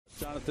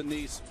Jonathan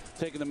Niese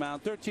taking the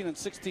mound,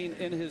 13-16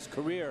 in his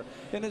career.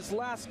 In his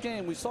last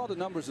game, we saw the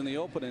numbers in the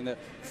opening, that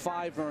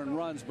 5 earned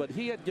runs, but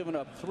he had given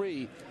up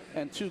 3,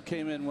 and 2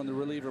 came in when the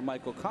reliever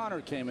Michael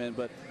Connor came in.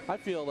 But I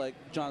feel like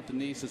Jonathan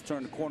Niese has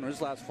turned the corner.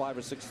 His last 5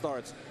 or 6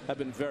 starts have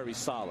been very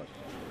solid.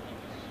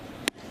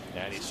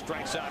 And he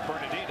strikes out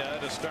Bernardina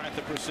to start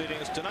the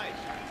proceedings tonight.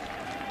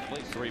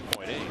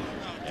 3.8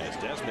 as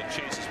Desmond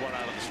chases one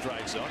out of the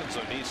strike zone, and so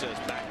Niese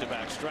has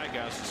back-to-back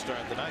strikeouts to start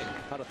the night.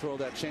 How to throw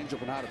that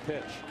changeup and how to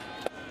pitch.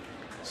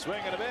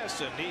 Swing and a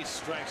miss, and Niese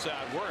strikes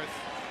out Worth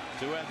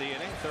to end the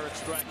inning. 3rd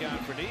strikeout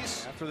for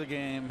Niese. After the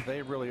game,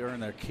 they really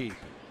earned their keep.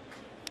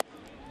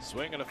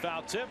 Swing and a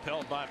foul tip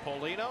held by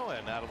Polino,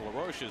 and Adam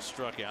LaRoche is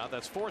struck out.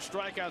 That's 4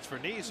 strikeouts for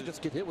Niese.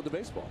 Just get hit with the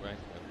baseball. Right.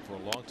 And for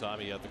a long time,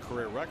 he had the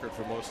career record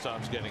for most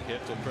times getting hit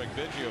till Craig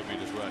Biggio beat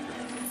his record.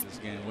 This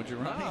game, would you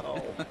run?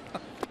 No.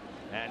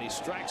 And he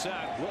strikes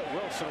out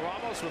Wilson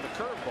Ramos with a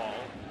curveball.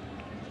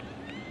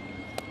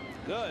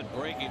 Good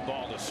breaking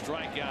ball to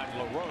strike out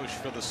LaRoche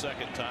for the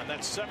 2nd time.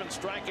 That's 7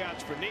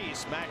 strikeouts for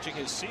Niese, matching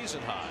his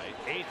season high.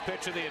 8th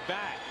pitch of the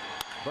at-bat.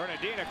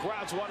 Bernardina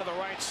grounds one to the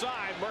right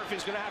side.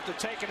 Murphy's going to have to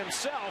take it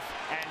himself,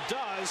 and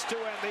does, to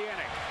end the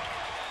inning.